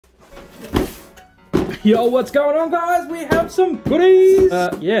Yo, what's going on, guys? We have some goodies.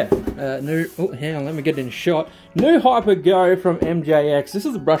 New. Oh, hang on, let me get in a shot. New Hyper Go from MJX. This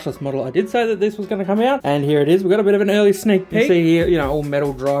is the brushless model. I did say that this was going to come out, and here it is. We've got a bit of an early sneak peek. You see here, you know, all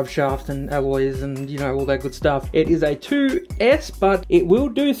metal drive shafts and alloys and, you know, all that good stuff. It is a 2S, but it will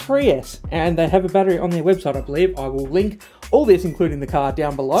do 3S, and they have a battery on their website, I believe. I will link all this, including the car,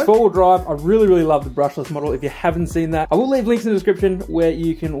 down below. It's four-wheel drive. I really love the brushless model. If you haven't seen that, I will leave links in the description where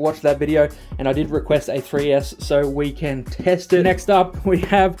you can watch that video, and I did request a 3S so we can test it. Next up, we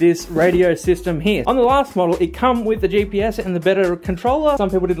have this radio system here. On the last model, it come with the GPS and the better controller. Some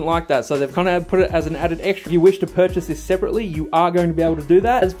people didn't like that, so they've kind of put it as an added extra. If you wish to purchase this separately, you are going to be able to do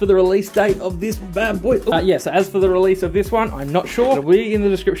that. As for the release date of this bad boy, so as for the release of this one, I'm not sure. It'll be in the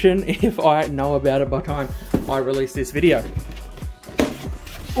description if I know about it by the time I release this video.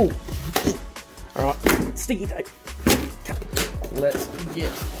 Oh, all right, sticky tape. Let's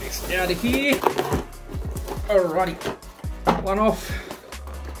get this out of here. Alrighty, one off.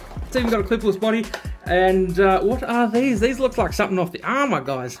 It's even got a clipless body. And what are these? These look like something off the armor,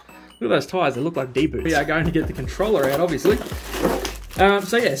 guys. Look at those tires, they look like D-boots. We are going to get the controller out, obviously.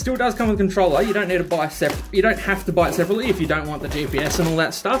 So yeah, it still does come with a controller. You don't need to buy separate. You don't have to buy it separately if you don't want the GPS and all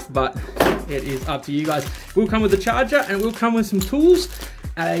that stuff, but it is up to you guys. It will come with a charger, and it will come with some tools,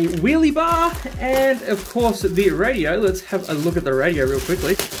 a wheelie bar, and of course the radio. Let's have a look at the radio real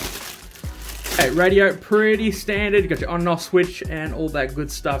quickly. Okay, radio, pretty standard. You got your on and off switch and all that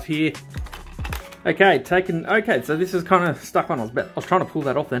good stuff here. Okay, so this is kind of stuck on. I was trying to pull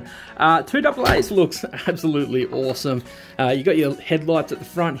that off then. 2 AA's looks absolutely awesome. You got your headlights at the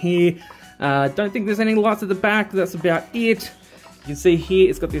front here. Don't think there's any lights at the back. That's about it. You can see here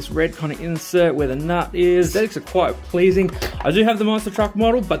it's got this red kind of insert where the nut is. Aesthetics are quite pleasing. I do have the monster truck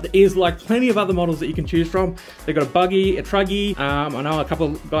model, but there is like plenty of other models that you can choose from. They've got a buggy, a truggy. I know a couple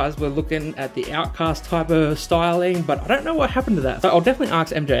of guys were looking at the Outcast type of styling, but I don't know what happened to that. So I'll definitely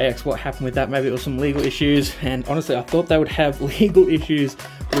ask MJX what happened with that. Maybe it was some legal issues, and honestly I thought they would have legal issues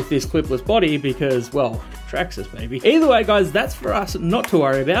with this clipless body because, well, Traxxas baby. Either way guys, that's for us not to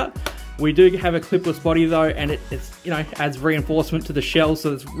worry about. We do have a clipless body though, and it's, you know, adds reinforcement to the shell,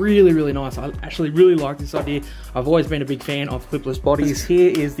 so it's really nice. I actually really like this idea. I've always been a big fan of clipless bodies.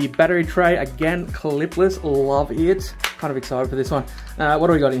 Here is the battery tray, again clipless, love it. Kind of excited for this one. What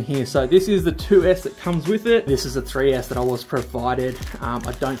do we got in here? So this is the 2S that comes with it. This is the 3S that I was provided. I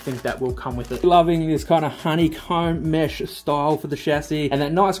don't think that will come with it. Loving this kind of honeycomb mesh style for the chassis and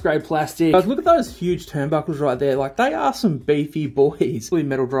that nice grey plastic. Guys, look at those huge turnbuckles right there. Like, they are some beefy boys.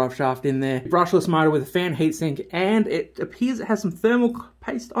 Metal drive shaft in there. Brushless motor with a fan heatsink, and it appears it has some thermal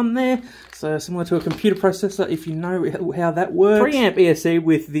paste on there, so similar to a computer processor if you know how that works. 3 amp ESC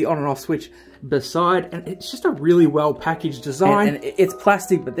with the on and off switch beside, and it's just a really well packaged design, and it's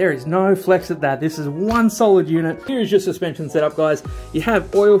plastic, but there is no flex at that. This is one solid unit. Here is your suspension setup, guys. You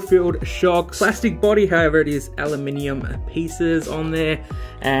have oil filled shocks, plastic body, however it is aluminium pieces on there,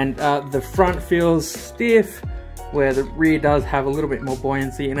 and the front feels stiff, where the rear does have a little bit more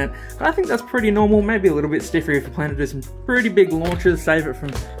buoyancy in it. But I think that's pretty normal, maybe a little bit stiffer if you plan to do some pretty big launches, save it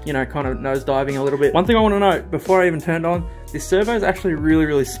from, you know, kind of nose diving a little bit. One thing I want to note before I even turned on, this servo is actually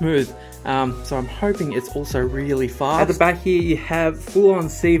really smooth, so I'm hoping it's also really fast. At the back here you have full-on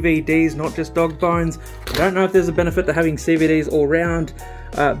CVDs, not just dog bones. I don't know if there's a benefit to having CVDs all round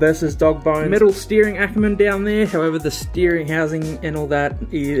versus dog bones. Metal steering Ackerman down there, however the steering housing and all that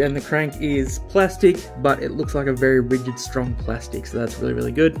and the crank is plastic, but it looks like a very rigid, strong plastic, so that's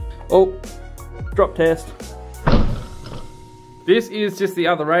really good. Oh, drop test. This is just the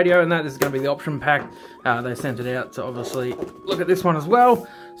other radio, and that is going to be the option pack. They sent it out to obviously look at this one as well.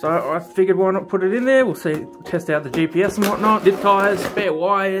 So I figured why not put it in there. We'll see, test out the GPS and whatnot. Dip ties, spare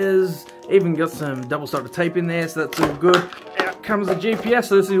wires, even got some double-sided tape in there, so that's all good. Out comes the GPS,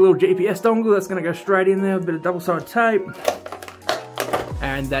 so this is a little GPS dongle that's going to go straight in there with a bit of double-sided tape.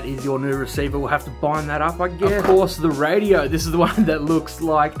 And that is your new receiver. We'll have to bind that up, I guess. Of course, the radio. This is the one that looks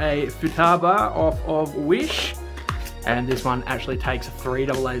like a Futaba off of Wish. And this one actually takes 3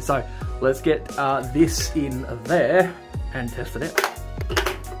 AA's. So let's get this in there and test it out.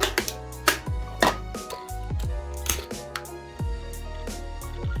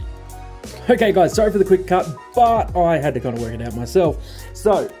 Okay guys, sorry for the quick cut, but I had to kind of work it out myself.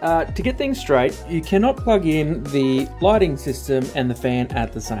 So, to get things straight, you cannot plug in the lighting system and the fan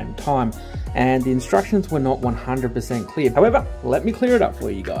at the same time, and the instructions were not 100% clear. However, let me clear it up for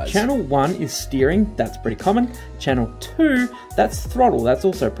you guys. Channel 1 is steering, that's pretty common. Channel 2, that's throttle, that's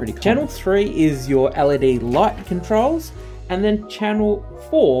also pretty common. Channel 3 is your LED light controls, and then channel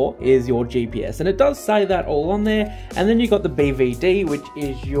 4 is your GPS, and it does say that all on there. And then you got the BVD, which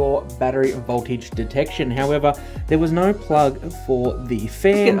is your battery voltage detection. However, there was no plug for the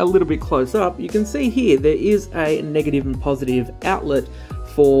fan. Get a little bit close up, you can see here there is a negative and positive outlet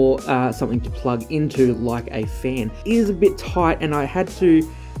for something to plug into, like a fan. It is a bit tight, and I had to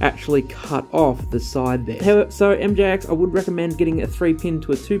actually cut off the side there. So MJX, I would recommend getting a 3-pin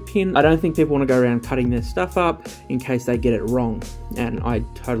to a 2-pin. I don't think people want to go around cutting their stuff up in case they get it wrong, and I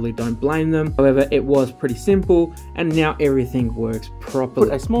totally don't blame them. However, it was pretty simple, and now everything works properly.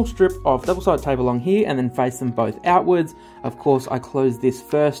 Put a small strip of double-sided tape along here and then face them both outwards. Of course, I closed this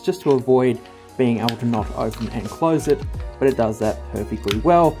first just to avoid being able to not open and close it, but it does that perfectly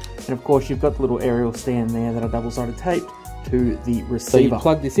well. And of course, you've got the little aerial stand there that are double-sided taped to the receiver. So you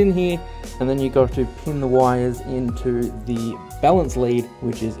plug this in here, and then you got to pin the wires into the balance lead,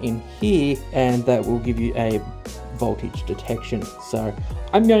 which is in here, and that will give you a voltage detection. So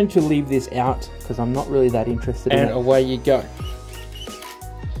I'm going to leave this out because I'm not really that interested in it. And away you go.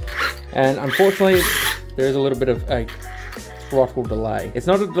 And unfortunately, there is a little bit of a throttle delay. It's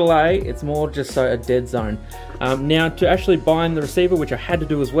not a delay, it's more just so a dead zone. Now, to actually bind the receiver, which I had to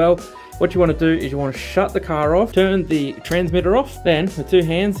do as well, what you want to do is you want to shut the car off, turn the transmitter off, then with 2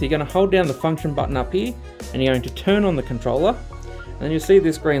 hands you're going to hold down the function button up here, and you're going to turn on the controller, and then you'll see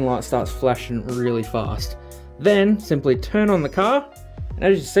this green light starts flashing really fast. Then simply turn on the car, and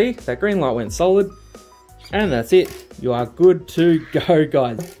as you see, that green light went solid, and that's it. You are good to go,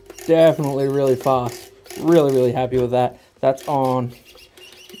 guys. Definitely really fast. Really happy with that. That's on.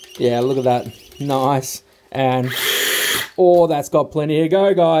 Yeah, look at that. Nice. And oh, that's got plenty to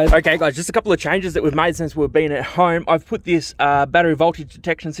go, guys. Okay, guys, just a couple of changes that we've made since we've been at home. I've put this battery voltage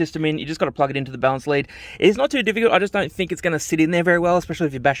detection system in. You just got to plug it into the balance lead. It's not too difficult. I just don't think it's going to sit in there very well, especially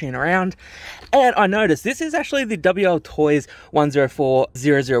if you're bashing it around. And I noticed this is actually the WL Toys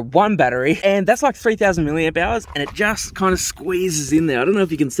 104001 battery, and that's like 3000 milliamp hours, and it just kind of squeezes in there. I don't know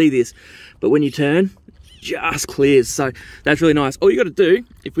if you can see this, but when you turn, just clears. So that's really nice. All you got to do,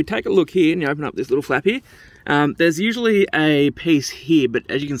 if we take a look here and you open up this little flap here, there's usually a piece here, but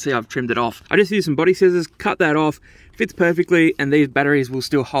as you can see, I've trimmed it off. I just used some body scissors, cut that off, fits perfectly, and these batteries will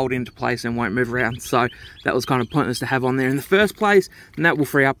still hold into place and won't move around. So that was kind of pointless to have on there in the first place, and that will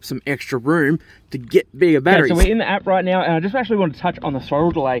free up some extra room to get bigger batteries. Okay, so we're in the app right now, and I just actually want to touch on the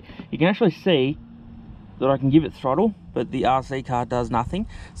throttle delay. You can actually see that I can give it throttle, but the RC car does nothing.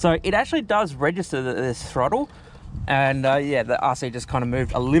 So it actually does register that there's throttle, and yeah, the RC just kind of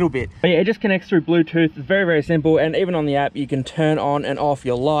moved a little bit. But yeah, it just connects through Bluetooth. It's very simple, and even on the app you can turn on and off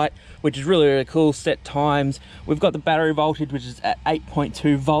your light, which is really cool. Set times. We've got the battery voltage, which is at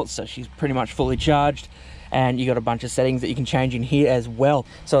 8.2 volts, so she's pretty much fully charged, and you got a bunch of settings that you can change in here as well.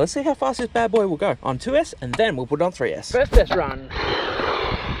 So let's see how fast this bad boy will go on 2S, and then we'll put it on 3S. First test run.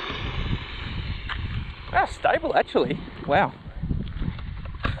 That's stable, actually. Wow.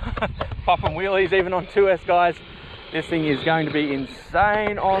 Popping wheelies even on 2S, guys. This thing is going to be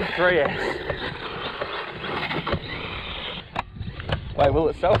insane on 3S. Wait, will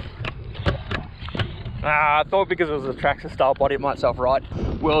it self? I thought because it was a Traxxas style body it might self right.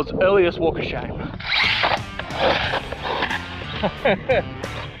 World's earliest walk of shame.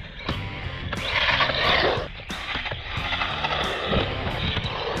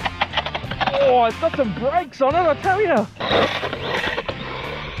 Oh, it's got some brakes on it, I tell you.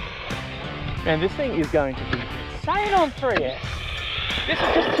 Man, this thing is going to be insane on 3S. This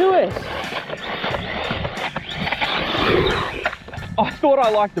is just 2S. I thought I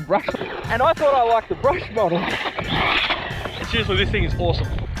liked the brush, and I thought I liked the brush model. Seriously, this thing is awesome.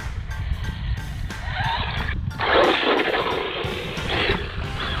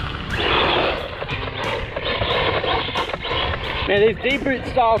 Man, these deep boot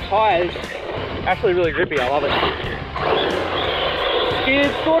style tyres actually really grippy. I love it.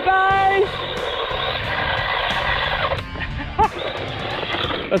 Skids for days.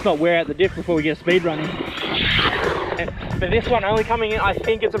 Let's not wear out the diff before we get speed running. For this one only coming in, I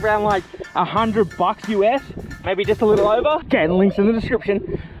think it's around like $100 US, maybe just a little over. Okay, the link's in the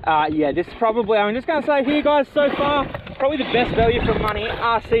description. Yeah, this is probably, I'm just gonna say here, guys, so far, probably the best value for money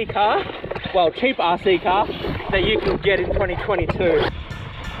RC car, well, cheap RC car that you can get in 2022.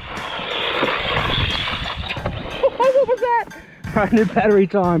 What was that? Right, new battery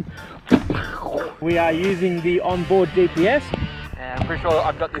time. We are using the onboard GPS. And I'm pretty sure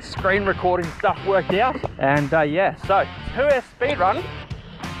I've got this screen recording stuff worked out. And yeah, so 2S speed run.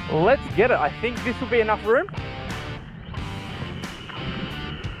 Let's get it. I think this will be enough room.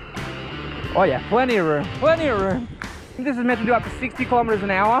 Oh yeah, plenty of room, plenty of room. I think this is meant to do up to 60 kilometers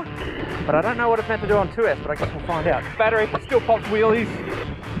an hour. But but I don't know what it's meant to do on 2S, but I guess we'll find out. Battery still pops wheelies.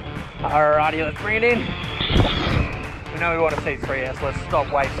 Alrighty, let's bring it in. We know we want to see 3S. Let's stop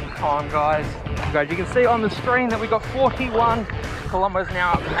wasting time, guys. Guys, you can see on the screen that we got 41 kilometers an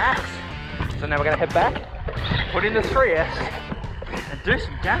hour max. So now we're going to head back, put in the 3S, and do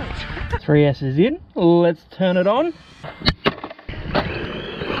some damage. 3S is in. Let's turn it on.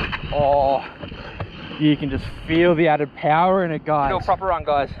 Oh, you can just feel the added power in it, guys. Do a proper run,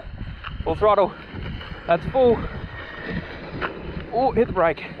 guys. Full throttle. That's full. Oh, hit the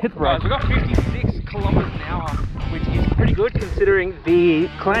brake. Hit the brake. Guys, we got 56 kilometers an hour, which is pretty good considering the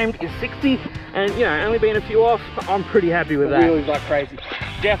claimed is 60, and you know, only being a few off, I'm pretty happy with that. Wheelies like crazy.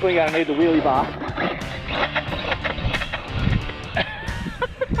 Definitely gonna need the wheelie bar.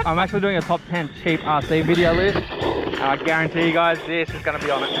 I'm actually doing a top 10 cheap RC video list, and I guarantee you guys this is gonna be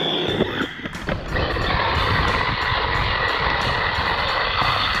on it.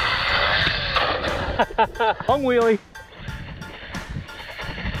 Long wheelie.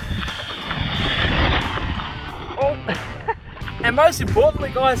 Oh. And most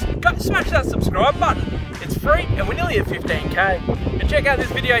importantly, guys, go smash that subscribe button. It's free and we're nearly at 15k. And check out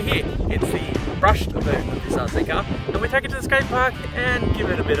this video here. It's the brushed version of this RC car, and we take it to the skate park and give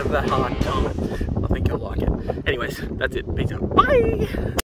it a bit of a hard time. I think you'll like it. Anyways, that's it. Peace out. Bye!